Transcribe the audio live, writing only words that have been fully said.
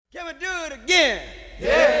Can we do it again?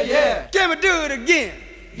 Yeah, yeah. Can we do it again?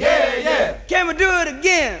 Yeah, yeah. Can we do it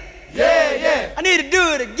again? Yeah, yeah. I need to do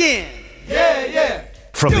it again. Yeah, yeah.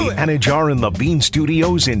 From the Anajar and Levine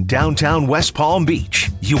Studios in downtown West Palm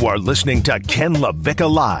Beach, you are listening to Ken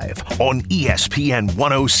LaVicka Live on ESPN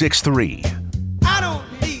 106.3. I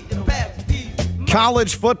don't need to pass these.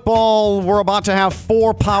 College football, we're about to have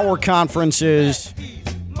 4 power conferences.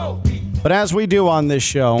 But as we do on this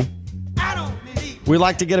show, we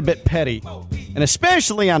like to get a bit petty. And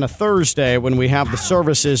especially on a Thursday when we have the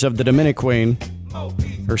services of the Dominican Queen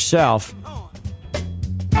herself,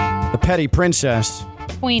 the petty princess.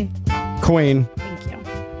 Queen. Thank you.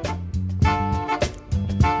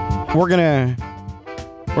 We're gonna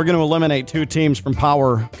eliminate 2 teams from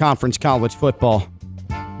power conference college football.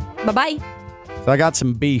 Bye-bye. So I got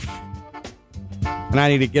some beef. And I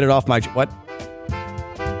need to get it off my... What?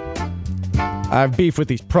 I have beef with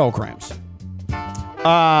these programs.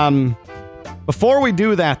 Before we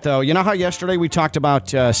do that, though, you know how yesterday we talked about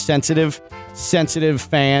sensitive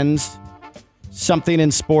fans? Something in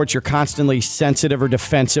sports you're constantly sensitive or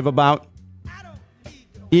defensive about?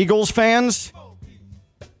 Eagles fans?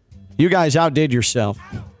 You guys outdid yourself.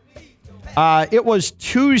 It was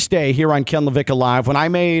Tuesday here on Ken LaVicka Live when I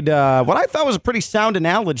made what I thought was a pretty sound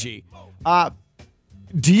analogy.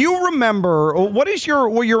 Do you remember, what is your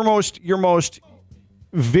most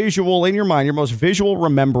visual, in your mind, your most visual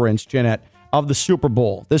remembrance, Jeanette, of the Super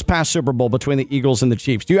Bowl, this past Super Bowl between the Eagles and the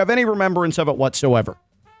Chiefs? Do you have any remembrance of it whatsoever?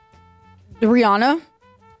 Rihanna.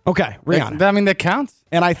 Okay, Rihanna. I mean, that counts.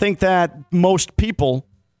 And I think that most people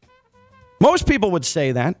would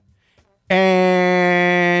say that.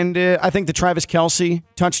 And I think the Travis Kelce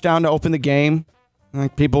touchdown to open the game,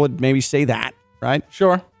 people would maybe say that, right?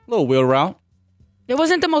 Sure. A little wheel route. It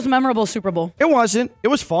wasn't the most memorable Super Bowl. It wasn't. It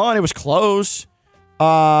was fun. It was close.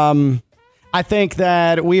 I think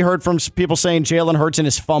that we heard from people saying Jalen Hurts in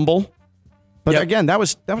his fumble. But again, that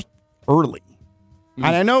was early. And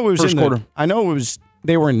I know it was first quarter. I know it was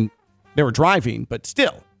they were driving, but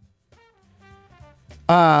still.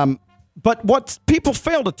 But what people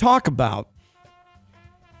fail to talk about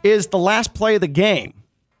is the last play of the game.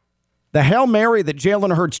 The Hail Mary that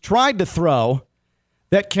Jalen Hurts tried to throw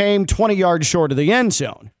that came 20 yards short of the end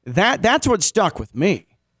zone. That's what stuck with me.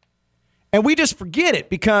 And we just forget it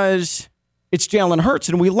because it's Jalen Hurts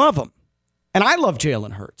and we love him. And I love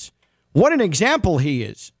Jalen Hurts. What an example he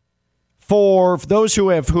is for those who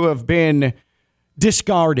have been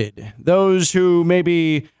discarded, those who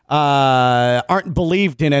maybe aren't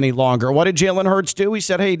believed in any longer. What did Jalen Hurts do? He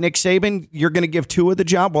said, hey, Nick Saban, you're going to give Tua the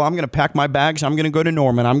job. Well, I'm going to pack my bags. I'm going to go to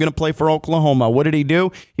Norman. I'm going to play for Oklahoma. What did he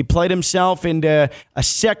do? He played himself into a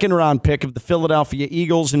second-round pick of the Philadelphia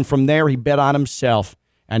Eagles, and from there he bet on himself.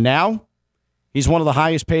 And now he's one of the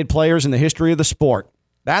highest-paid players in the history of the sport.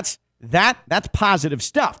 That's positive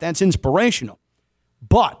stuff. That's inspirational.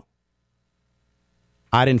 But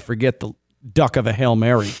I didn't forget the duck of a Hail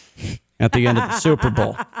Mary at the end of the Super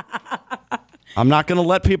Bowl. I'm not going to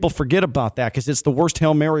let people forget about that because it's the worst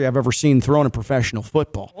Hail Mary I've ever seen thrown in professional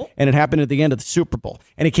football. And it happened at the end of the Super Bowl.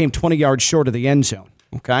 And it came 20 yards short of the end zone.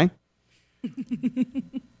 Okay?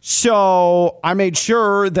 So I made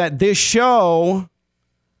sure that this show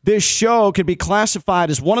could be classified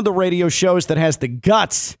as one of the radio shows that has the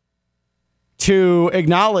guts to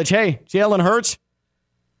acknowledge, hey, Jalen Hurts,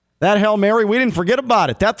 that Hail Mary, we didn't forget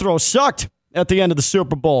about it. That throw sucked at the end of the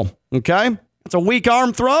Super Bowl. Okay? It's a weak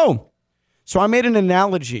arm throw. So I made an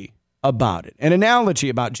analogy about it, an analogy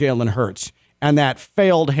about Jalen Hurts and that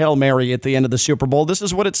failed Hail Mary at the end of the Super Bowl. This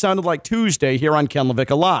is what it sounded like Tuesday here on Ken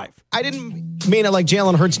LaVicka Live. I didn't mean it like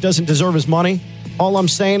Jalen Hurts doesn't deserve his money. All I'm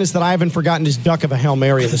saying is that I haven't forgotten his duck of a Hail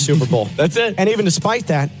Mary in the Super Bowl. That's it. And even despite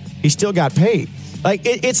that, he still got paid. Like,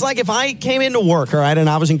 it's like if I came into work, all right, and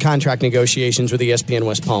I was in contract negotiations with ESPN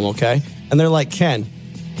West Palm, okay? And they're like, Ken,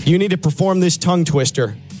 you need to perform this tongue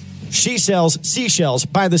twister. She sells seashells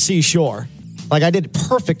by the seashore. Like, I did it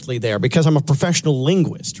perfectly there because I'm a professional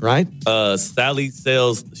linguist, right? Sally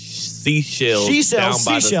sells seashells. She sells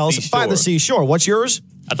seashells by the seashore. What's yours?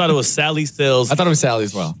 I thought it was Sally sells. I thought it was Sally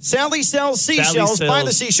as well. Sally sells seashells by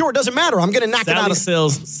the seashore. It doesn't matter. I'm going to knock it out of...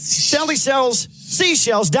 Sally sells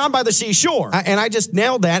seashells down by the seashore. And I just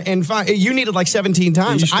nailed that. And you needed like 17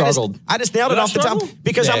 times. You struggled. I just nailed it off the top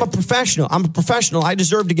because I'm a professional. I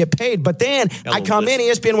deserve to get paid. But then I come in,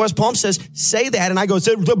 ESPN West Palm says, say that. And I go, and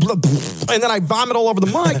then I vomit all over the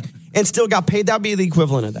mic and still got paid. That would be the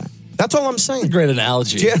equivalent of that. That's all I'm saying. Great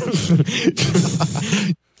analogy.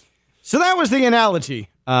 So that was the analogy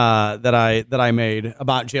that I made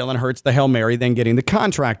about Jalen Hurts, the Hail Mary, then getting the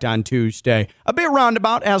contract on Tuesday. A bit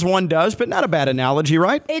roundabout, as one does, but not a bad analogy,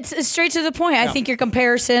 right? It's straight to the point. I think your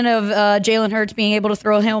comparison of Jalen Hurts being able to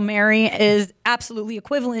throw a Hail Mary is absolutely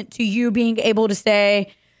equivalent to you being able to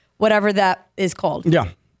say whatever that is called. Yeah.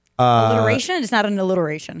 Alliteration? It's not an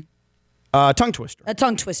alliteration. Tongue twister. A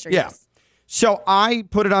tongue twister, Yeah. yes. So I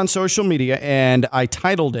put it on social media, and I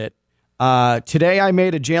titled it, Today I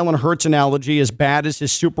made a Jalen Hurts analogy as bad as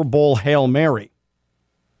his Super Bowl Hail Mary.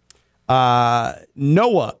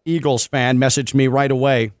 Noah, Eagles fan, messaged me right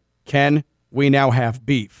away, Ken, we now have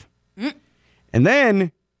beef. And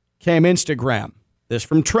then came Instagram. This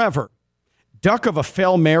from Trevor. Duck of a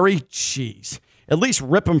Hail Mary? Jeez. At least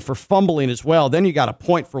rip him for fumbling as well. Then you got a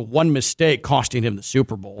point for one mistake costing him the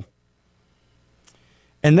Super Bowl.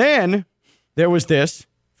 And then there was this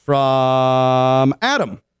from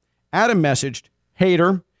Adam. Adam messaged,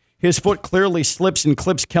 hater, his foot clearly slips and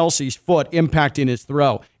clips Kelsey's foot, impacting his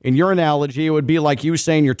throw. In your analogy, it would be like you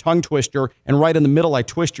saying your tongue twister, and right in the middle, I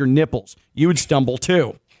twist your nipples. You'd stumble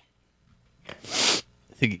too. I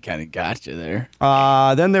think it kind of got you there.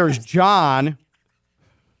 Then there's John.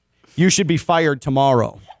 You should be fired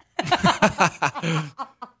tomorrow.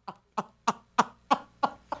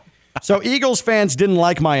 So Eagles fans didn't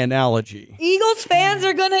like my analogy. Eagles fans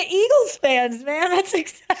are going to Eagles fans, man. That's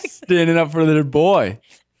exactly. Standing up for their boy.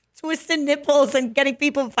 Twisting nipples and getting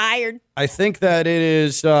people fired. I think that it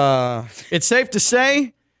is, it's safe to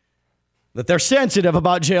say that they're sensitive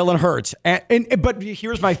about Jalen Hurts. But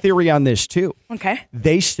here's my theory on this, too. Okay.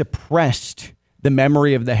 They suppressed the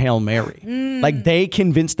memory of the Hail Mary. Like, they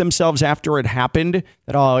convinced themselves after it happened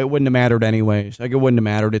that, oh, it wouldn't have mattered anyways. Like, it wouldn't have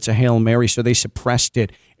mattered. It's a Hail Mary. So they suppressed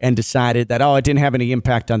it and decided that, oh, it didn't have any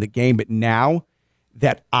impact on the game. But now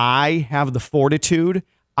that I have the fortitude,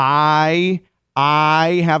 I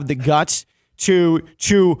have the guts to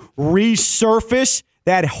resurface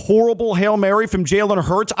that horrible Hail Mary from Jalen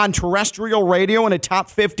Hurts on terrestrial radio in a top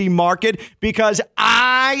 50 market, because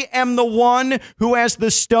I am the one who has the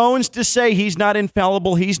stones to say he's not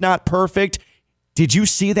infallible, he's not perfect. Did you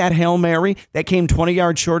see that Hail Mary that came 20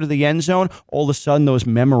 yards short of the end zone? All of a sudden, those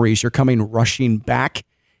memories are coming rushing back,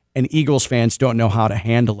 and Eagles fans don't know how to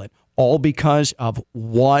handle it. All because of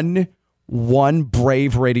one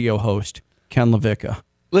brave radio host, Ken LaVicka.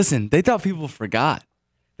 Listen, they thought people forgot.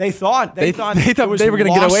 They thought they it thought was they were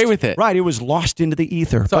going to get lost- away with it. Right, it was lost into the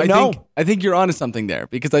ether. So But I think you're onto something there,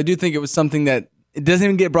 because I do think it was something that it doesn't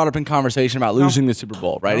even get brought up in conversation about losing the Super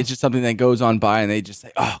Bowl, right? It's just something that goes on by, and they just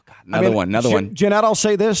say, "Oh God, another one." Jeanette, I'll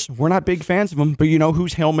say this: we're not big fans of him, but you know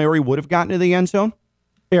whose Hail Mary would have gotten to the end zone?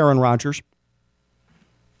 Aaron Rodgers.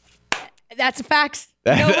 That's a fact.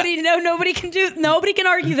 Nobody can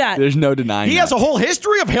argue that. There's no denying. He has a whole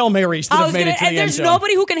history of Hail Marys that have made it to the end there's zone.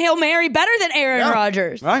 nobody who can Hail Mary better than Aaron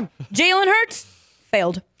Rodgers. Right. Jalen Hurts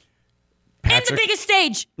failed. And the biggest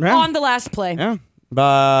stage on the last play. Yeah.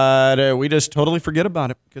 But we just totally forget about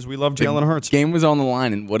it because we love Jalen Hurts. Game was on the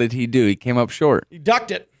line, and what did he do? He came up short. He ducked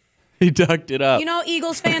it. He ducked it up. You know,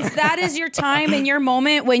 Eagles fans, that is your time and your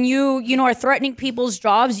moment when you are threatening people's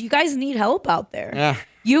jobs. You guys need help out there. Yeah.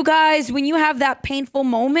 You guys, when you have that painful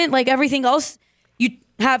moment, like everything else, you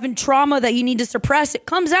having trauma that you need to suppress, it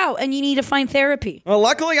comes out and you need to find therapy. Well,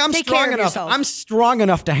 luckily, I'm Take care strong of enough. yourself. I'm strong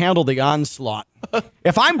enough to handle the onslaught.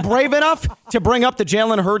 If I'm brave enough to bring up the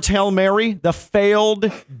Jalen Hurts Hail Mary, the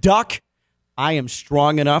failed duck, I am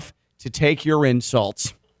strong enough to take your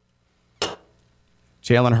insults.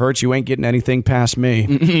 Jalen Hurts, you ain't getting anything past me.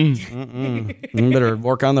 You better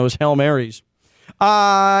work on those Hail Marys.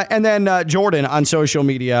 And then Jordan on social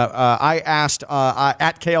media, I asked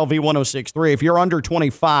at KLV1063, if you're under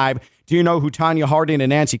 25, do you know who Tanya Harding and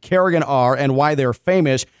Nancy Kerrigan are and why they're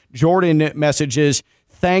famous? Jordan messages,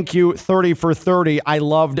 thank you, 30 for 30. I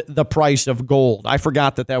loved The Price of Gold. I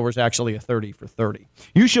forgot that was actually a 30 for 30.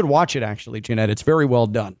 You should watch it, actually, Jeanette. It's very well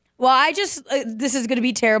done. Well, this is going to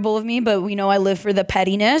be terrible of me, but we know I live for the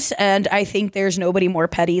pettiness, and I think there's nobody more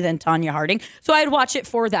petty than Tanya Harding. So I'd watch it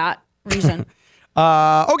for that reason.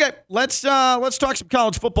 Okay, let's talk some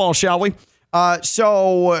college football, shall we?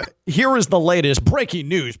 So here is the latest breaking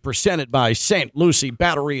news presented by St. Lucie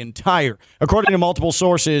Battery and Tire. According to multiple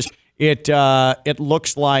sources, it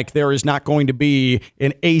looks like there is not going to be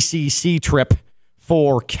an ACC trip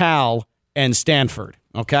for Cal and Stanford.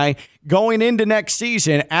 Okay, going into next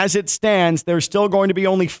season, as it stands, there's still going to be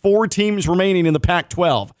only 4 teams remaining in the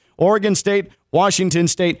Pac-12. Oregon State, Washington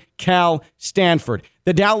State, Cal, Stanford.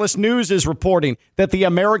 The Dallas News is reporting that the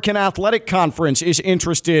American Athletic Conference is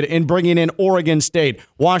interested in bringing in Oregon State,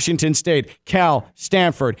 Washington State, Cal,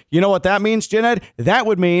 Stanford. You know what that means, Jeanette? That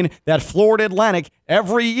would mean that Florida Atlantic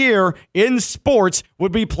every year in sports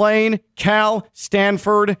would be playing Cal,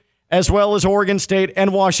 Stanford, as well as Oregon State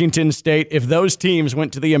and Washington State if those teams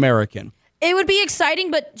went to the American. It would be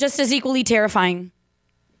exciting, but just as equally terrifying.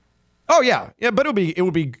 Oh yeah, but it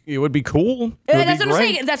would be cool. That's what I'm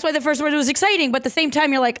saying. That's why the first word was exciting, but at the same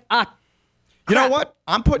time, you're like, crap. You know what?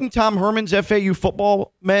 I'm putting Tom Herman's FAU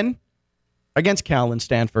football men against Cal and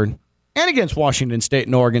Stanford, and against Washington State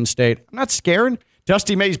and Oregon State. I'm not scared.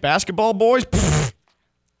 Dusty May's basketball boys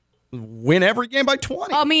win every game by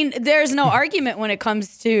 20. I mean, there's no argument when it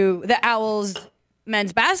comes to the Owls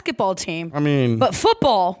men's basketball team. I mean, but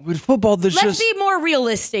football. With football, Let's be more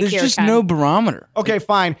realistic there's here. just Ken. no barometer. Okay,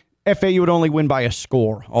 fine. FAU would only win by a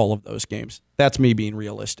score all of those games. That's me being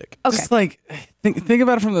realistic. Okay. Just like think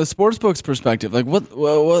about it from the sportsbook's perspective. Like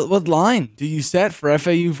what line do you set for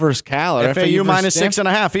FAU versus Cal or FAU minus versus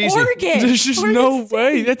 6.5 easy. Oregon. There's just Oregon no State.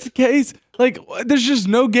 way that's the case. Like there's just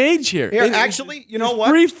no gauge here. Here, actually, you know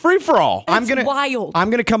what? Free for all. It's wild.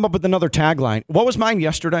 I'm gonna come up with another tagline. What was mine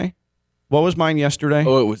yesterday?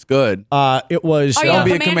 Oh, it was good. It was Are you Don't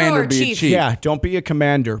be a commander commander, or be a chief? chief. Yeah, don't be a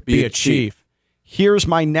commander, be a chief. Here's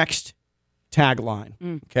my next tagline.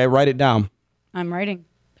 Okay, write it down. I'm writing.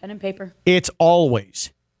 Pen and paper. It's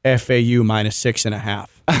always FAU minus 6.5.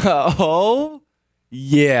 Oh,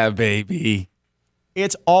 yeah, baby.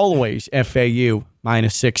 It's always FAU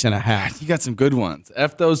minus 6.5. You got some good ones.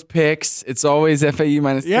 F those picks. It's always FAU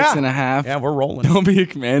minus 6.5. Yeah, we're rolling. Don't be a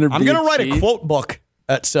commander. I'm going to write a quote book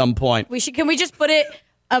at some point. Can we just put it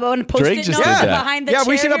on Drake post-it just notes did that. behind the chair? Yeah,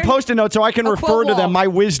 we should have here? post-it notes so I can A refer quote to them, wall. my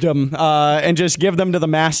wisdom, and just give them to the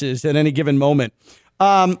masses at any given moment.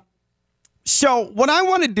 So what I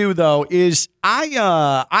want to do though is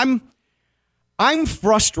I'm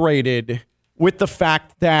frustrated with the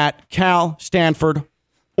fact that Cal, Stanford,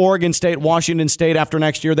 Oregon State, Washington State after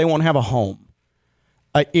next year they won't have a home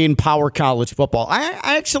in power college football.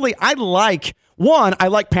 I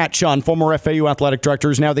like Pat Chun, former FAU athletic director,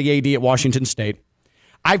 who's now the AD at Washington State.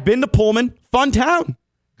 I've been to Pullman, fun town,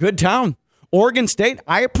 good town. Oregon State,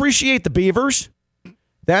 I appreciate the Beavers.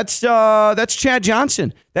 That's Chad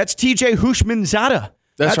Johnson. That's TJ Hushmanzada.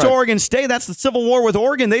 That's right. Oregon State. That's the Civil War with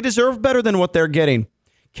Oregon. They deserve better than what they're getting.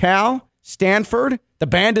 Cal, Stanford, the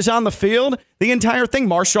band is on the field. The entire thing.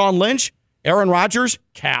 Marshawn Lynch, Aaron Rodgers,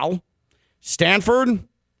 Cal. Stanford,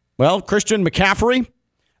 well, Christian McCaffrey,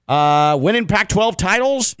 winning Pac-12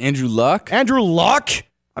 titles. Andrew Luck.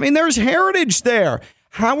 I mean, there's heritage there.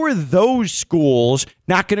 How are those schools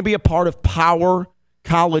not going to be a part of power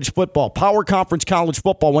college football, power conference college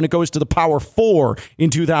football when it goes to the Power 4 in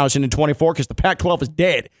 2024 because the Pac-12 is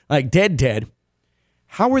dead, like dead.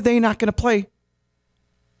 How are they not going to play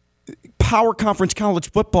power conference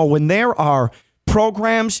college football when there are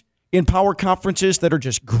programs in power conferences that are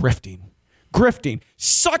just grifting,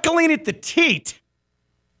 suckling at the teat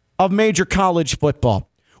of major college football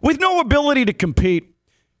with no ability to compete,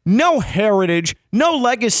 no heritage, no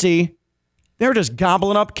legacy? They're just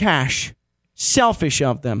gobbling up cash. Selfish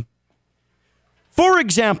of them. For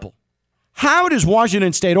example, how does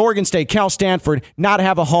Washington State, Oregon State, Cal, Stanford not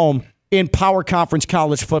have a home in power conference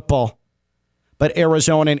college football, but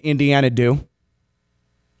Arizona and Indiana do?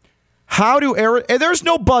 There's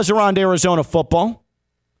no buzz around Arizona football.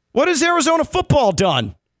 What has Arizona football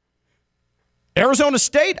done? Arizona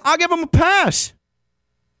State, I'll give them a pass.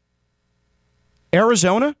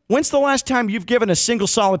 Arizona? When's the last time you've given a single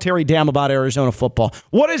solitary damn about Arizona football?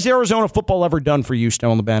 What has Arizona football ever done for you,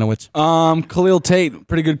 Stone Labanowitz? Khalil Tate,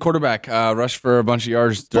 pretty good quarterback. Rushed for a bunch of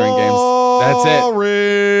yards during games. That's it.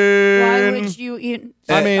 Why would you eat?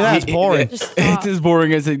 I mean, that's boring. It's as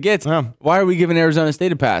boring as it gets. Yeah. Why are we giving Arizona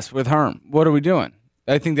State a pass with Herm? What are we doing?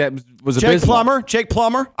 I think that was abysmal. Jake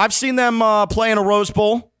Plummer. I've seen them play in a Rose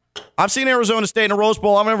Bowl. I've seen Arizona State in a Rose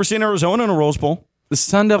Bowl. I've never seen Arizona in a Rose Bowl. The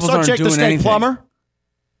Sun Devils So aren't Jake doing the State anything. Plummer.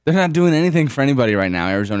 They're not doing anything for anybody right now,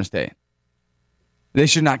 Arizona State. They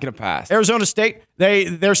should not get a pass. Arizona State,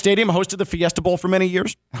 their stadium hosted the Fiesta Bowl for many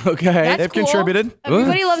years. Okay. That's They've cool. contributed.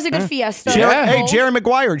 Everybody loves a good fiesta. Yeah. Jerry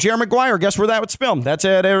Maguire. Guess where that was filmed? That's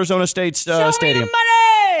at Arizona State's Show me stadium. the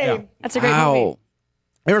money. Yeah. That's a great movie.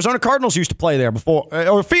 Arizona Cardinals used to play there before,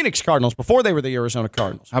 or Phoenix Cardinals before they were the Arizona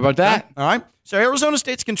Cardinals. How about that? All right. So Arizona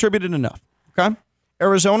State's contributed enough. Okay.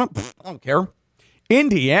 Arizona, I don't care.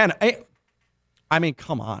 Indiana, I mean,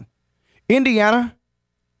 come on. Indiana,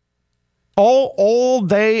 all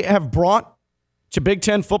they have brought to Big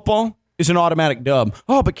Ten football is an automatic dub.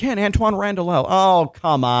 Oh, but can Antoine Randall? Oh,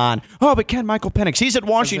 come on. Oh, but can Michael Penix? He's at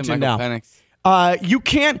Washington now. You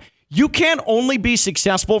can't only be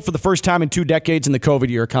successful for the first time in 2 decades in the COVID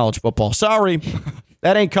year of college football. Sorry.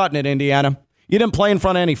 That ain't cutting it, Indiana. You didn't play in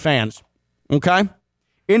front of any fans. Okay?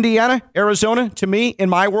 Indiana, Arizona, to me, in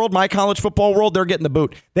my world, my college football world, they're getting the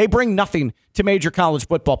boot. They bring nothing to major college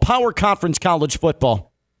football. Power conference college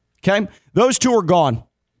football. Okay? Those two are gone.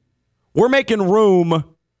 We're making room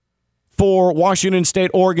for Washington State,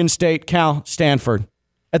 Oregon State, Cal, Stanford.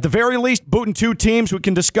 At the very least, booting 2 teams we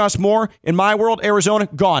can discuss more. In my world, Arizona,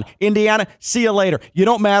 gone. Indiana, see you later. You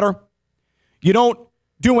don't matter. You don't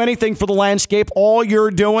do anything for the landscape. All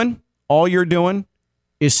you're doing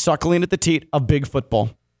is suckling at the teat of big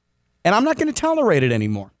football. And I'm not going to tolerate it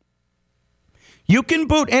anymore. You can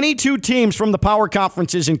boot any 2 teams from the power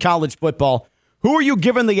conferences in college football. Who are you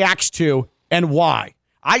giving the axe to and why?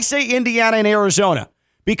 I say Indiana and Arizona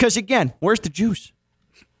because, again, where's the juice?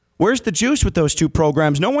 Where's the juice with those 2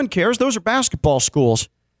 programs? No one cares. Those are basketball schools.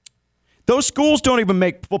 Those schools don't even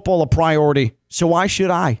make football a priority. So why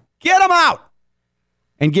should I? Get them out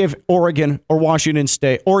and give Oregon or Washington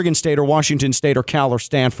State, Oregon State or Washington State or Cal or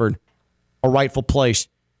Stanford a rightful place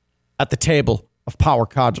at the table of power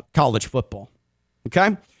college football.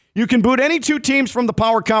 Okay? You can boot any 2 teams from the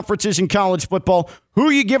power conferences in college football. Who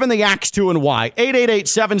are you giving the axe to and why?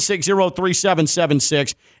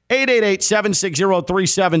 888-760-3776.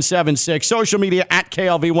 888-760-3776. Social media at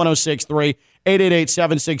KLV1063.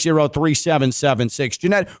 888-760-3776.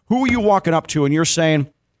 Jeanette, who are you walking up to and you're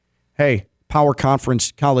saying, hey, power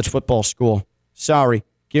conference college football school, sorry,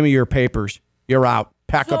 give me your papers. You're out.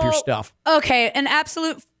 Pack up your stuff. Okay, an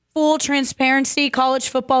absolute full transparency. College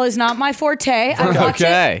football is not my forte. I watch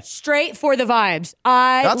it straight for the vibes.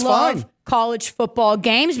 That's love college football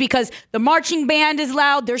games because the marching band is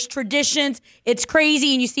loud. There's traditions. It's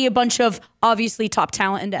crazy. And you see a bunch of obviously top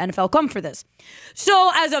talent in the NFL come for this.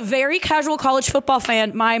 So as a very casual college football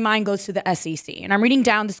fan, my mind goes to the SEC. And I'm reading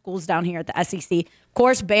down the schools down here at the SEC. Of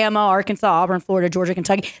course, Bama, Arkansas, Auburn, Florida, Georgia,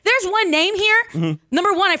 Kentucky. There's one name here. Mm-hmm.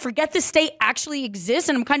 Number one, I forget this state actually exists,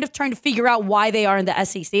 and I'm kind of trying to figure out why they are in the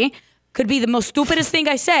SEC. Could be the most stupidest thing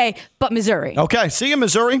I say, but Missouri. Okay, see you,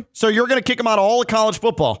 Missouri. So you're going to kick them out of all of college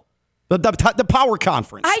football. The power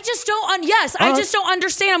conference. I just don't. I just don't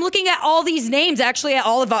understand. I'm looking at all these names. Actually, at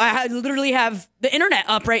all of I literally have the internet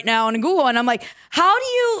up right now on Google, and I'm like, how do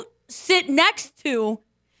you sit next to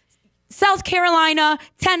South Carolina,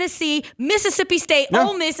 Tennessee, Mississippi State,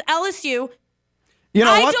 Ole Miss, LSU? You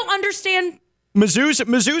know I don't understand.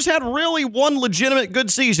 Mizzou's had really one legitimate good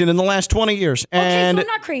season in the last 20 years. And okay, so I'm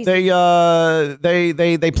not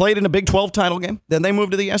crazy. They played in a Big 12 title game. Then they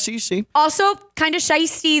moved to the SEC. Also, kind of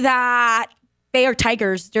shysty that they are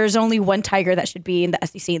Tigers. There's only one Tiger that should be in the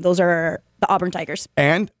SEC. Those are the Auburn Tigers.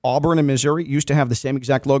 And Auburn and Missouri used to have the same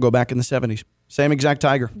exact logo back in the 70s. Same exact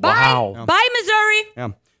Tiger. Wow. Bye, Missouri.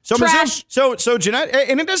 Yeah. So Trash. So Jeanette,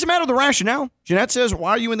 and it doesn't matter the rationale. Jeanette says,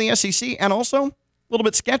 why are you in the SEC? And also, a little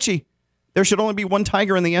bit sketchy. There should only be one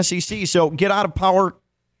Tiger in the SEC, so get out of power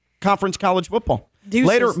conference college football. Deuces.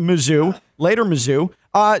 Later, Mizzou.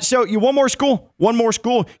 So you one more school.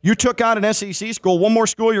 You took out an SEC school. One more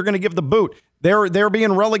school you're going to give the boot. They're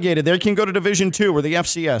being relegated. They can go to Division II or the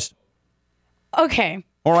FCS. Okay.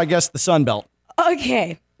 Or I guess the Sun Belt.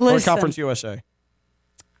 Okay. Listen. Or Conference USA.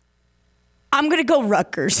 I'm going to go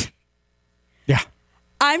Rutgers. Yeah.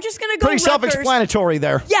 I'm just going to go Pretty Rutgers. Self-explanatory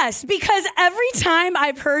there. Yes, because every time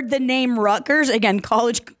I've heard the name Rutgers, again,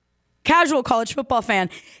 casual college football fan,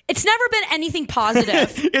 it's never been anything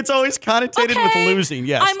positive. It's always connotated with losing,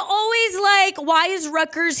 yes. I'm always like, why is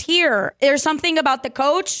Rutgers here? There's something about the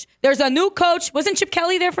coach. There's a new coach. Wasn't Chip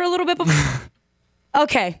Kelly there for a little bit before?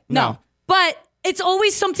 Okay, no. But it's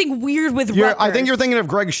always something weird with Rutgers. I think you're thinking of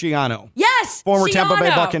Greg Schiano. Yes, Former Schiano. Tampa Bay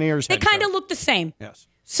Buccaneers. They kind of look the same. Yes.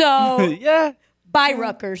 So, yeah. Bye,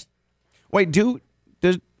 Rutgers. Wait,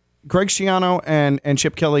 does Greg Schiano and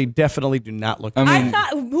Chip Kelly definitely do not look I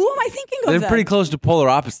thought, who am I thinking of? They're pretty close to polar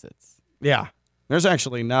opposites. Yeah. There's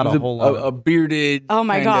actually not a whole lot. A bearded, oh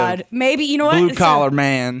my God. Maybe, you know what? blue collar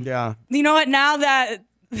man. Yeah. You know what? Now that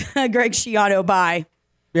Greg Schiano, bye.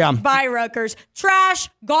 Yeah. Bye, Rutgers. Trash,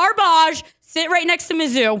 garbage, sit right next to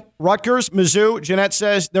Mizzou. Rutgers, Mizzou, Jeanette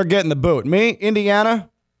says they're getting the boot. Me, Indiana,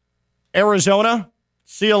 Arizona,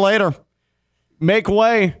 see you later. Make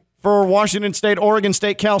way for Washington State, Oregon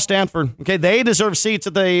State, Cal, Stanford. Okay, they deserve seats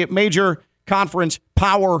at the major conference,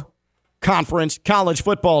 power conference, college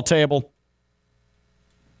football table.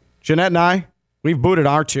 Jeanette and I, we've booted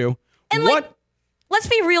our 2. And let's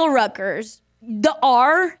be real, Rutgers. The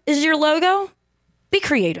R is your logo. Be I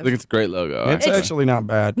creative. think it's a great logo. It's actually not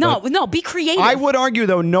bad. No, but be creative. I would argue,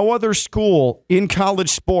 though, no other school in college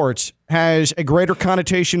sports has a greater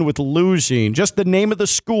connotation with losing, just the name of the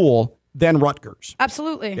school, than Rutgers.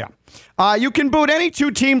 Absolutely. Yeah. You can boot any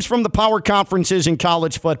two teams from the power conferences in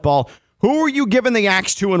college football. Who are you giving the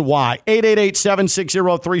axe to and why?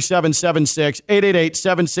 888-760-3776,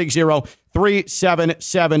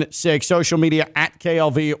 888-760-3776. Social media at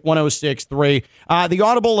KLV1063. The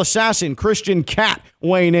Audible Assassin, Christian Cat,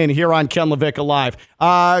 weighing in here on Ken LaVicka Live.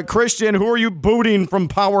 Christian, who are you booting from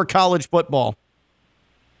power college football?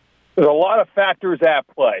 There's a lot of factors at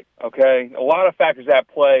play, okay? A lot of factors at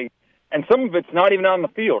play, and some of it's not even on the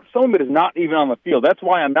field. Some of it is not even on the field. That's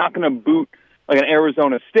why I'm not going to boot like an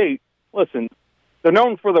Arizona State. Listen, they're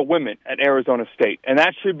known for the women at Arizona State, and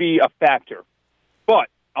that should be a factor. But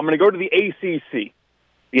I'm going to go to the ACC.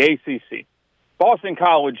 The ACC. Boston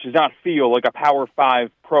College does not feel like a Power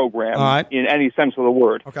 5 program in any sense of the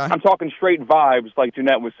word. Okay. I'm talking straight vibes, like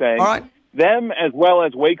Jeanette was saying. All right. Them as well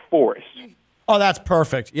as Wake Forest. Oh, that's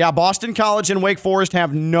perfect. Yeah, Boston College and Wake Forest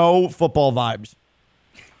have no football vibes.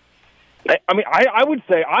 I mean, I would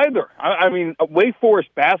say either. I mean, Wake Forest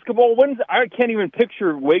basketball, I can't even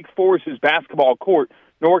picture Wake Forest's basketball court,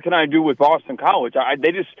 nor can I do with Boston College.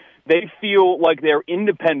 They feel like they're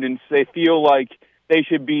independents. They feel like they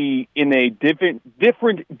should be in a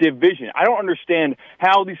different division. I don't understand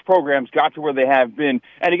how these programs got to where they have been.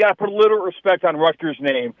 And you got to put a little respect on Rutgers'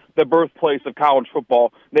 name, the birthplace of college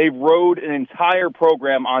football. They rode an entire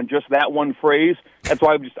program on just that one phrase. That's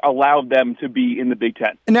why I've just allowed them to be in the Big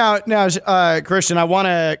Ten. Now, Christian, I want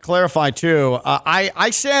to clarify, too.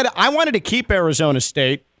 I said I wanted to keep Arizona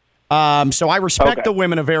State, so I respect the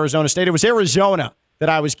women of Arizona State. It was Arizona that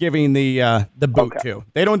I was giving the boot to.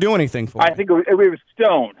 They don't do anything for me. I think it was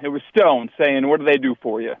Stone. It was Stone saying, what do they do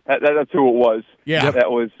for you? That's who it was. Yeah. That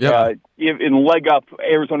was in leg up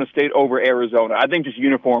Arizona State over Arizona. I think just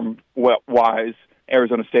uniform-wise,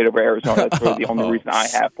 Arizona State over Arizona. That's really the only reason I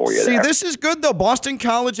have for you. See, there. This is good, though. Boston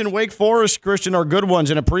College and Wake Forest, Christian, are good ones,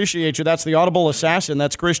 and appreciate you. That's the Audible Assassin.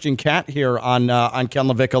 That's Christian Cat here on Ken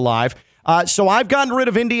LaVicka Live. So I've gotten rid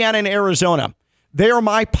of Indiana and Arizona. They are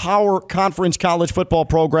my power conference college football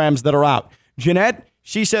programs that are out. Jeanette,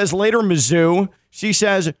 she says later Mizzou. She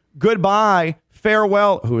says goodbye,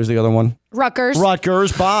 farewell. Who is the other one?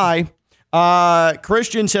 Rutgers, bye.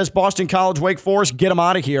 Christian says Boston College, Wake Forest, get them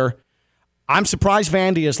out of here. I'm surprised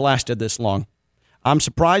Vandy has lasted this long. I'm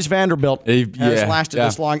surprised Vanderbilt has lasted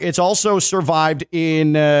this long. It's also survived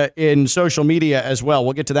in social media as well.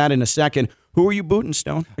 We'll get to that in a second. Who are you booting,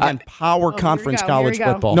 Stone? Again, power conference college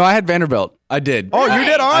football. No, I had Vanderbilt. I did. Oh, you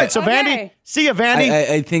did? All right. So Vandy, see you, Vandy.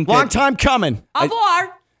 I think long time coming. Au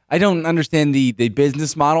revoir. I don't understand the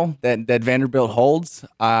business model that Vanderbilt holds.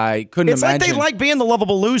 I couldn't It's imagine. like they like being the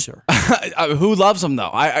lovable loser. Who loves them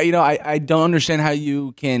though? I don't understand how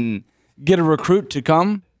you can get a recruit to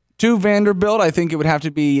come to Vanderbilt. I think it would have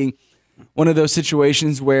to be one of those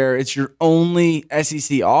situations where it's your only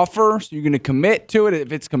SEC offer, so you're going to commit to it.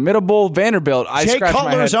 If it's committable, Vanderbilt. Jay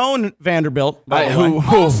Cutler's own Vanderbilt.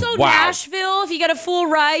 Also, Nashville. If you get a full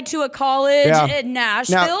ride to a college in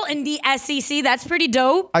Nashville in the SEC, that's pretty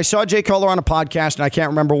dope. I saw Jay Cutler on a podcast, and I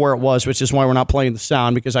can't remember where it was, which is why we're not playing the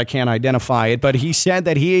sound because I can't identify it. But he said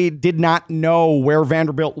that he did not know where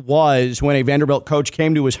Vanderbilt was when a Vanderbilt coach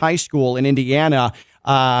came to his high school in Indiana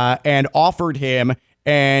and offered him.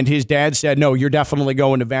 And his dad said, no, you're definitely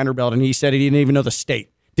going to Vanderbilt. And he said he didn't even know the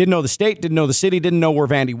state. Didn't know the state, didn't know the city, didn't know where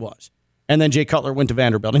Vandy was. And then Jay Cutler went to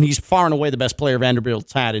Vanderbilt. And he's far and away the best player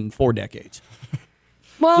Vanderbilt's had in 4 decades.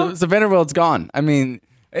 Well, so Vanderbilt's gone. I mean,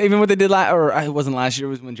 even what they did it wasn't last year,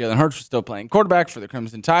 it was when Jalen Hurts was still playing quarterback for the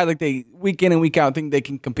Crimson Tide. Like they, week in and week out, think they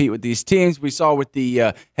can compete with these teams. We saw what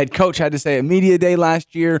the head coach had to say at Media Day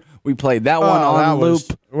last year. We played that one on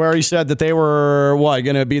loop. Where he said that they were,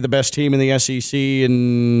 going to be the best team in the SEC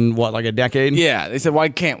in, like a decade? Yeah, they said, why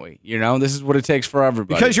can't we? This is what it takes for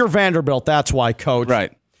everybody. Because you're Vanderbilt, that's why, coach.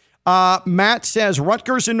 Right. Matt says,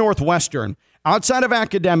 Rutgers and Northwestern. Outside of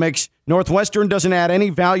academics, Northwestern doesn't add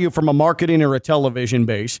any value from a marketing or a television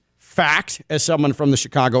base. Fact, as someone from the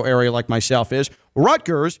Chicago area like myself is.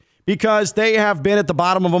 Rutgers, because they have been at the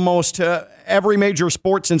bottom of almost every major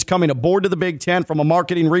sport since coming aboard to the Big Ten from a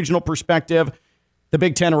marketing regional perspective. The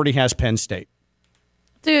Big Ten already has Penn State.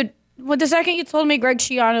 Dude, the second you told me Greg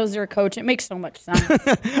Schiano is their coach, it makes so much sense.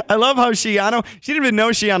 I love how Schiano, she didn't even know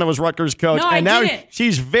Schiano was Rutgers' coach. No, and now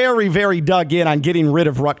she's very, very dug in on getting rid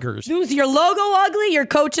of Rutgers. Dude, your logo ugly, your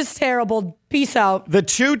coach is terrible. Peace out. The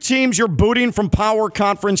 2 teams you're booting from Power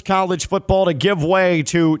Conference college football to give way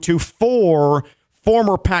to 4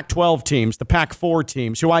 former Pac-12 teams, the Pac-4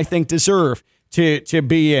 teams, who I think deserve to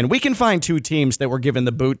be in. We can find 2 teams that were given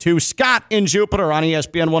the boot to. Scott in Jupiter on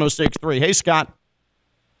ESPN 106.3. Hey, Scott.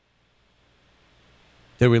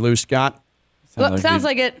 Did we lose Scott? Sounds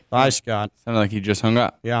like it. Bye, Scott. Sounded like he just hung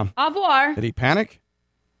up. Yeah. Au revoir. Did he panic?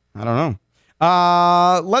 I don't know.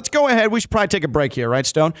 Let's go ahead. We should probably take a break here, right,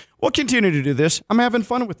 Stone? We'll continue to do this. I'm having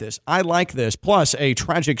fun with this. I like this. Plus, a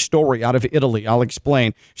tragic story out of Italy. I'll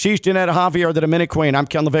explain. She's Jeanette Javier, the Dominic Queen. I'm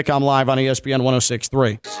Ken LaVicka. I'm live on ESPN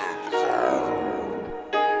 106.3.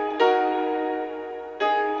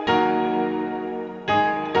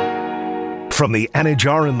 From the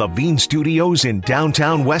Anajar and Levine Studios in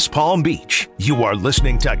downtown West Palm Beach, you are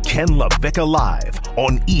listening to Ken LaVicka Live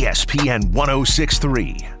on ESPN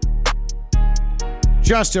 106.3.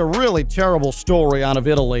 Just a really terrible story out of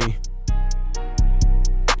Italy.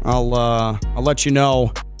 I'll let you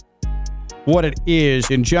know what it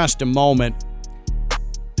is in just a moment.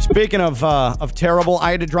 Speaking of terrible,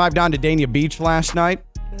 I had to drive down to Dania Beach last night.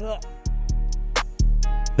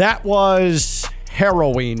 That was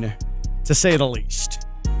harrowing, to say the least.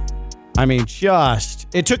 I mean,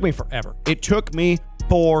 it took me forever. It took me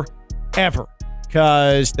forever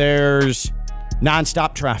because there's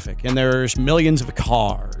nonstop traffic and there's millions of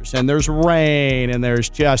cars and there's rain and there's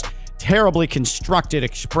just terribly constructed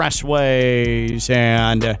expressways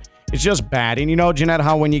and it's just bad. And you know, Jeanette,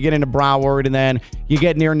 how when you get into Broward and then you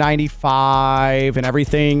get near 95 and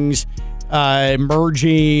everything's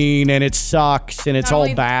merging and it sucks and it's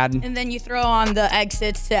all bad. And then you throw on the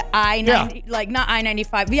exits to I-90, like not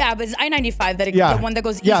I-95. Yeah, but it's I-95 the one that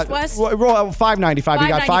goes east-west. Well, 595. You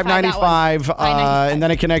got 595 and then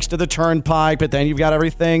it connects to the turnpike, but then you've got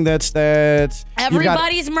everything that's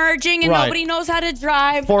everybody's merging and nobody knows how to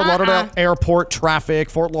drive. Fort Lauderdale airport traffic,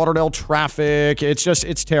 Fort Lauderdale traffic.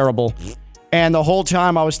 It's terrible. And the whole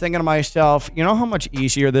time I was thinking to myself, you know how much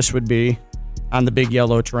easier this would be on the big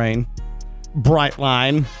yellow train?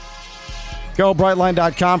 Brightline. Go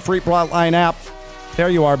Brightline.com, free Brightline app. There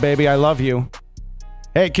you are, baby. I love you.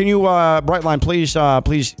 Hey, can you, Brightline,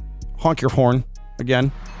 please honk your horn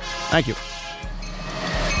again? Thank you.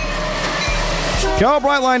 Go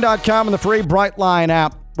Brightline.com and the free Brightline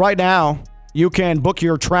app. Right now, you can book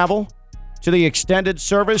your travel to the extended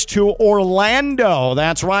service to Orlando.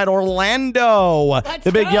 That's right, Orlando.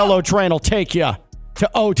 The big yellow train will take you to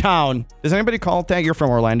O-Town. Does anybody call it that? You're from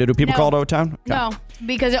Orlando. Do people call it O-Town? Okay. No,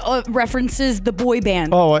 because it references the boy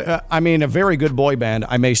band. Oh, I mean, a very good boy band.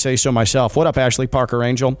 I may say so myself. What up, Ashley Parker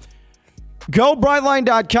Angel? Go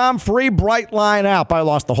Brightline.com, free Brightline app. I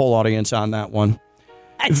lost the whole audience on that one.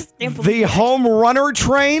 The home runner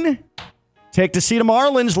train. Take the Cedar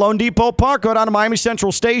Marlins, Lone Depot Park, go down to Miami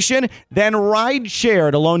Central Station, then ride share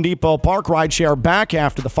to Lone Depot Park, ride share back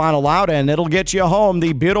after the final out, and it'll get you home.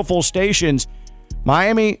 The beautiful stations.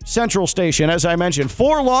 Miami Central Station, as I mentioned,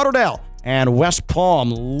 Fort Lauderdale and West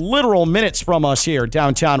Palm, literal minutes from us here,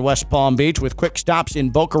 downtown West Palm Beach, with quick stops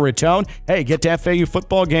in Boca Raton. Hey, get to FAU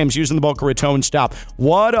football games using the Boca Raton stop.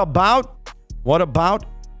 What about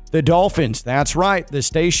the Dolphins? That's right, the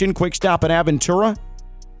station, quick stop in Aventura.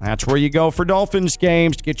 That's where you go for Dolphins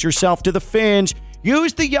games to get yourself to the Fins.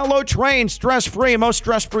 Use the yellow train, stress-free, most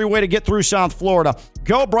stress-free way to get through South Florida.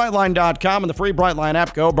 Go Brightline.com and the free Brightline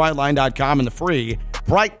app. Go Brightline.com and the free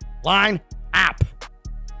Brightline app.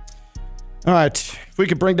 All right, if we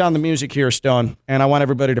could bring down the music here, Stone, and I want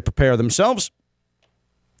everybody to prepare themselves.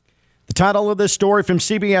 The title of this story from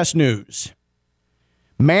CBS News.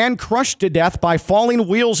 Man crushed to death by falling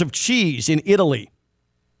wheels of cheese in Italy.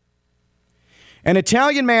 An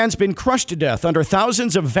Italian man's been crushed to death under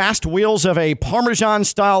thousands of vast wheels of a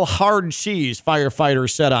Parmesan-style hard cheese, firefighters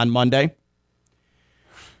said on Monday.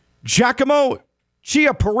 Giacomo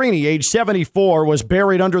Chiapparini, age 74, was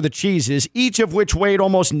buried under the cheeses, each of which weighed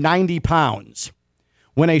almost 90 pounds,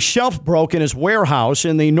 when a shelf broke in his warehouse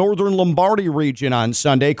in the northern Lombardy region on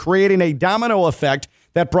Sunday, creating a domino effect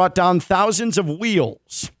that brought down thousands of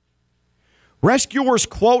wheels. Rescuers,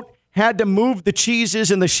 quote, had to move the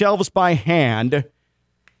cheeses and the shelves by hand,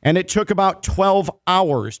 and it took about 12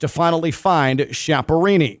 hours to finally find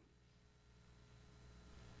Chiapparini.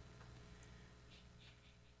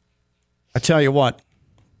 I tell you what,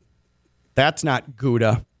 that's not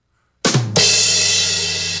Gouda.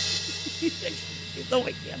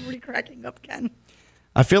 I'm already cracking up, Ken.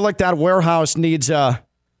 I feel like that warehouse needs a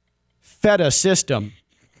feta system.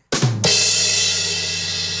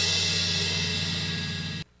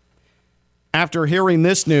 After hearing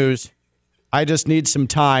this news, I just need some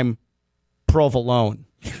time provolone.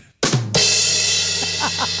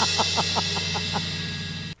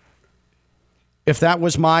 If that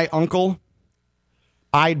was my uncle,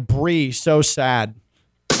 I'd breathe so sad.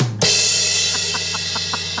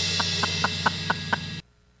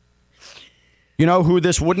 You know who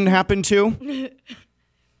this wouldn't happen to?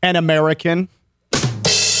 An American.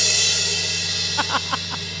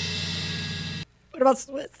 What about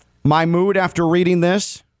Swiss? My mood after reading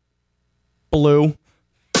this, blue.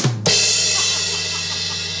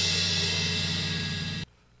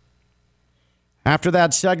 After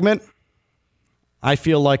that segment, I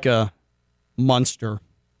feel like a monster.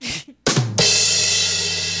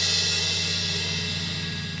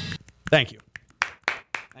 Thank you.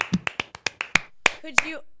 Could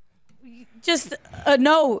you just a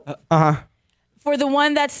note? For the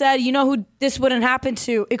one that said, you know who this wouldn't happen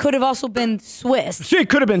to? It could have also been Swiss. It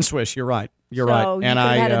could have been Swiss. You're right. You're right. You could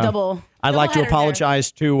have had a double. I'd like to header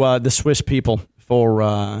apologize to the Swiss people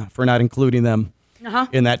for not including them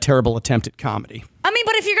in that terrible attempt at comedy. I mean,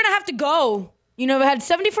 but if you're gonna have to go, you know, had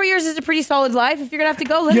 74 years is a pretty solid life. If you're gonna have to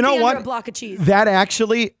go, let it be under a block of cheese. That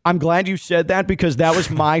actually, I'm glad you said that because that was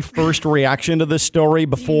my first reaction to this story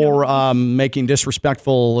before making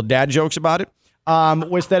disrespectful dad jokes about it.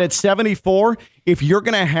 Was that at 74, if you're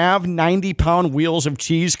going to have 90-pound wheels of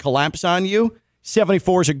cheese collapse on you,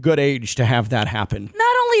 74 is a good age to have that happen.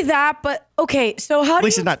 Not only that, but okay, so how At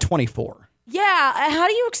least it's not 24. Yeah, how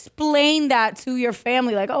do you explain that to your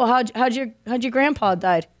family? Like, oh, how'd your grandpa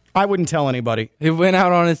died? I wouldn't tell anybody. He went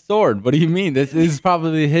out on his sword. What do you mean? This is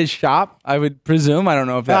probably his shop, I would presume. I don't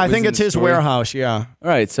know if that I think it's his warehouse, yeah. All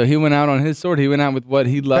right, so he went out on his sword. He went out with what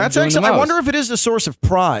he loved That's doing actually, the most. I wonder if it is a source of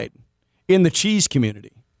pride in the cheese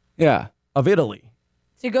community. Yeah. Of Italy.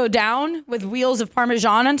 To go down with wheels of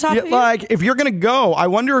Parmesan on top of you? Like, if you're going to go, I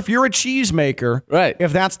wonder if you're a cheesemaker, right?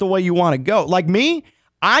 If that's the way you want to go. Like me,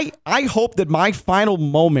 I hope that my final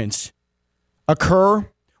moments occur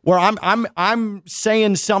where I'm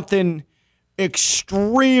saying something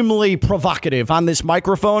extremely provocative on this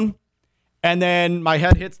microphone, and then my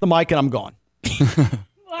head hits the mic and I'm gone.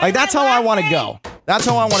 Like, that's how I want to go. That's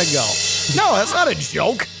how I want to go. No, that's not a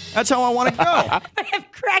joke. That's how I want to go. I'm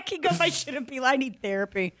cracking up. I shouldn't be. I need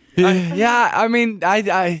therapy. Yeah, I mean,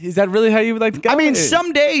 is that really how you would like to go? I mean,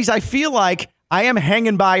 some days I feel like I am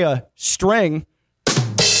hanging by a string.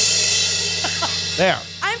 There.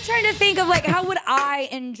 I'm trying to think of, like, how would I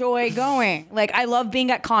enjoy going? Like, I love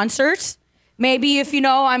being at concerts. Maybe if,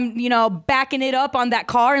 I'm, backing it up on that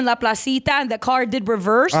car in La Placita and the car did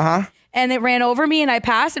reverse and it ran over me and I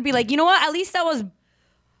passed, I'd be like, you know what? At least I was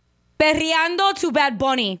perreando to Bad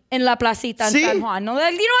Bunny in La Placita in San Juan. No,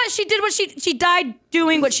 like, you know what? She did what she died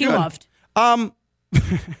doing what she loved. What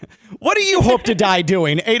do you hope to die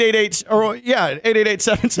doing?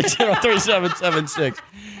 888-760-3776.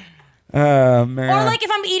 Oh, man. Or like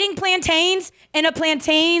if I'm eating plantains and a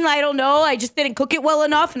plantain, I don't know, I just didn't cook it well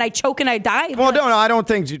enough and I choke and I die. Well, no, I don't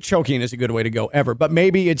think choking is a good way to go ever. But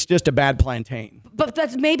maybe it's just a bad plantain. But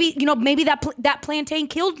that's maybe that plantain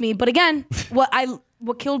killed me. But again, what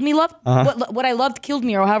killed me loved what I loved killed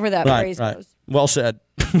me, or however that phrase goes. Well said.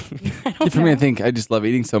 For me, I think I just love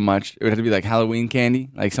eating so much. It would have to be like Halloween candy,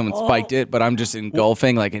 like someone spiked it, but I'm just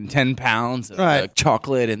engulfing like in 10 pounds of like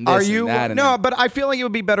chocolate and this and that. No, but I feel like it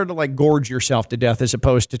would be better to like gorge yourself to death as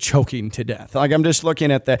opposed to choking to death. Like, I'm just looking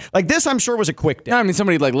at like this. I'm sure was a quick death. No, I mean,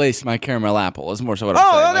 somebody like laced my caramel apple. Is more so what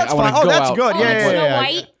I'm saying. That's like, fine. That's good.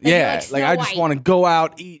 Yeah. Like I just want to go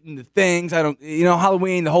out eating the things. I don't,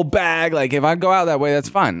 Halloween, the whole bag. Like if I go out that way, that's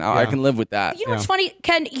fine. I can live with that. You know what's funny,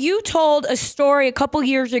 Ken? You told a story a couple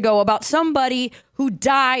years ago about somebody who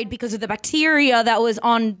died because of the bacteria that was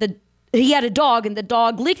on he had a dog and the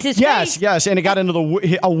dog licked his face. Yes, and it got into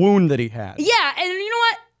a wound that he had. Yeah, and you know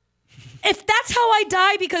what? If that's how I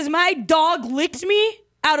die because my dog licked me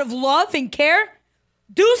out of love and care,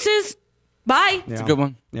 deuces, bye. It's a good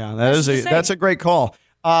one. Yeah, that's a great call.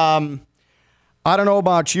 I don't know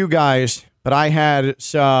about you guys, but I had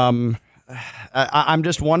some. I'm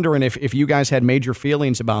just wondering if you guys had major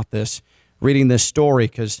feelings about this, reading this story,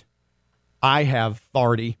 because I have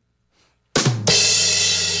Havarti.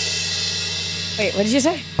 Wait, what did you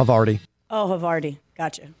say? Havarti. Oh, Havarti.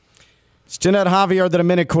 Gotcha. It's Jeanette Javier, the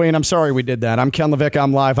Minute Queen. I'm sorry we did that. I'm Ken LaVicka.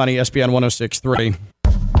 I'm live on ESPN 106.3.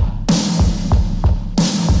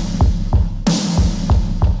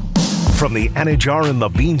 From the Anajar and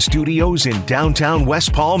Levine Studios in downtown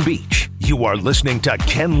West Palm Beach, you are listening to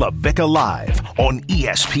Ken LaVicka Live on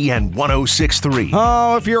ESPN 106.3.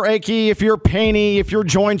 Oh, if you're achy, if you're painy, if your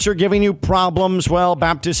joints are giving you problems, well,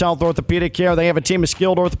 Baptist Health Orthopedic Care, they have a team of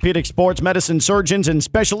skilled orthopedic sports medicine surgeons and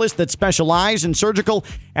specialists that specialize in surgical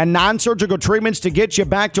and non-surgical treatments to get you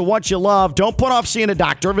back to what you love. Don't put off seeing a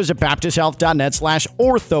doctor. Visit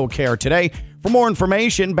baptisthealth.net/orthocare today For more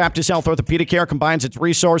information, Baptist Health Orthopedic Care combines its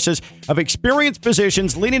resources of experienced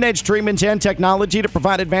physicians, leading-edge treatments, and technology to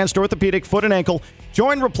provide advanced orthopedic, foot and ankle,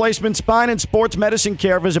 joint replacement, spine, and sports medicine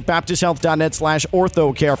care. Visit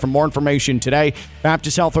baptisthealth.net/orthocare for more information today.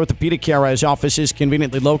 Baptist Health Orthopedic Care has offices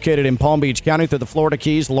conveniently located in Palm Beach County through the Florida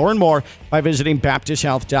Keys. Learn more by visiting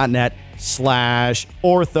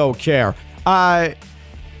baptisthealth.net/orthocare.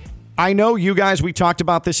 I know you guys, we talked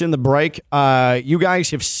about this in the break. You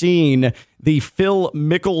guys have seen the Phil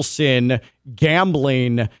Mickelson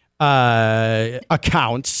gambling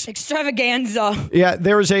accounts. Extravaganza. Yeah,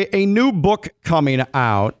 there's a new book coming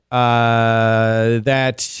out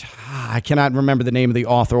that I cannot remember the name of the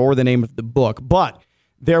author or the name of the book, but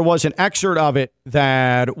there was an excerpt of it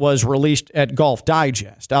that was released at Golf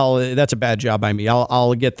Digest. That's a bad job by me.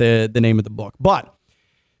 I'll get the name of the book. But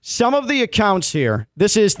some of the accounts here,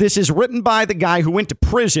 this is written by the guy who went to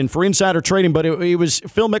prison for insider trading, but it was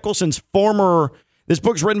Phil Mickelson's this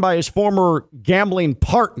book's written by his former gambling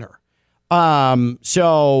partner.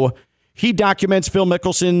 So he documents Phil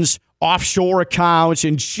Mickelson's offshore accounts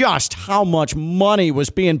and just how much money was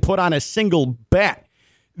being put on a single bet.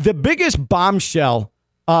 The biggest bombshell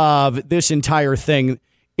of this entire thing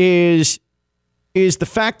is the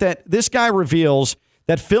fact that this guy reveals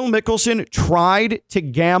that Phil Mickelson tried to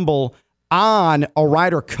gamble on a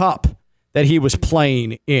Ryder Cup that he was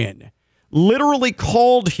playing in. Literally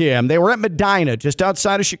called him. They were at Medina, just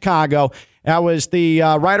outside of Chicago. That was the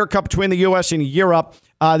Ryder Cup between the U.S. and Europe.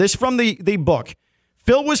 This is from the book.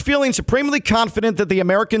 Phil was feeling supremely confident that the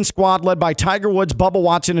American squad led by Tiger Woods, Bubba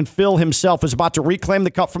Watson, and Phil himself was about to reclaim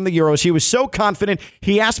the cup from the Euros. He was so confident,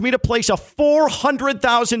 he asked me to place a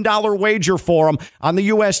 $400,000 wager for him on the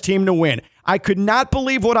U.S. team to win. I could not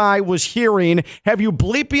believe what I was hearing. Have you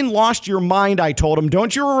bleeping lost your mind, I told him.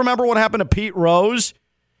 Don't you remember what happened to Pete Rose?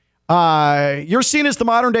 You're seen as the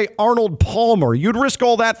modern-day Arnold Palmer. You'd risk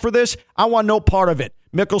all that for this? I want no part of it.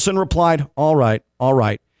 Mickelson replied, all right.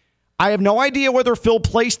 I have no idea whether Phil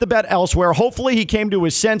placed the bet elsewhere. Hopefully he came to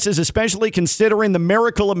his senses, especially considering the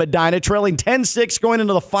miracle of Medina, trailing 10-6 going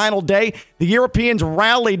into the final day. The Europeans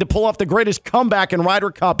rallied to pull off the greatest comeback in Ryder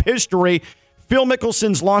Cup history. Phil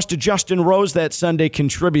Mickelson's loss to Justin Rose that Sunday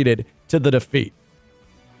contributed to the defeat.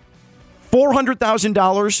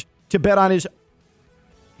 $400,000 to bet on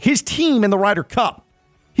his team in the Ryder Cup.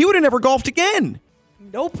 He would have never golfed again.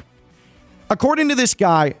 Nope. According to this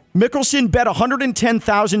guy, Mickelson bet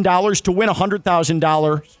 $110,000 to win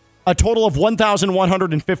 $100,000, a total of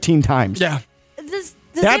 1,115 times. Yeah.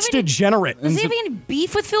 That's degenerate. Does he have any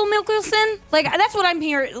beef with Phil Mickelson? Like, that's what I'm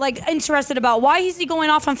here, interested about. Why is he going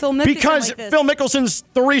off on Phil Mickelson Because like this? Phil Mickelson's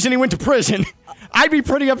the reason he went to prison. I'd be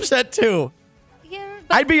pretty upset, too.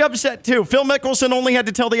 I'd be upset, too. Phil Mickelson only had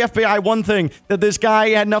to tell the FBI one thing, that this guy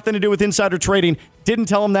had nothing to do with insider trading. Didn't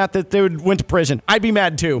tell him that they went to prison. I'd be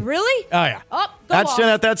mad, too. Really? Oh, yeah. Oh, That's Jen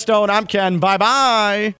at That Stone. I'm Ken. Bye-bye.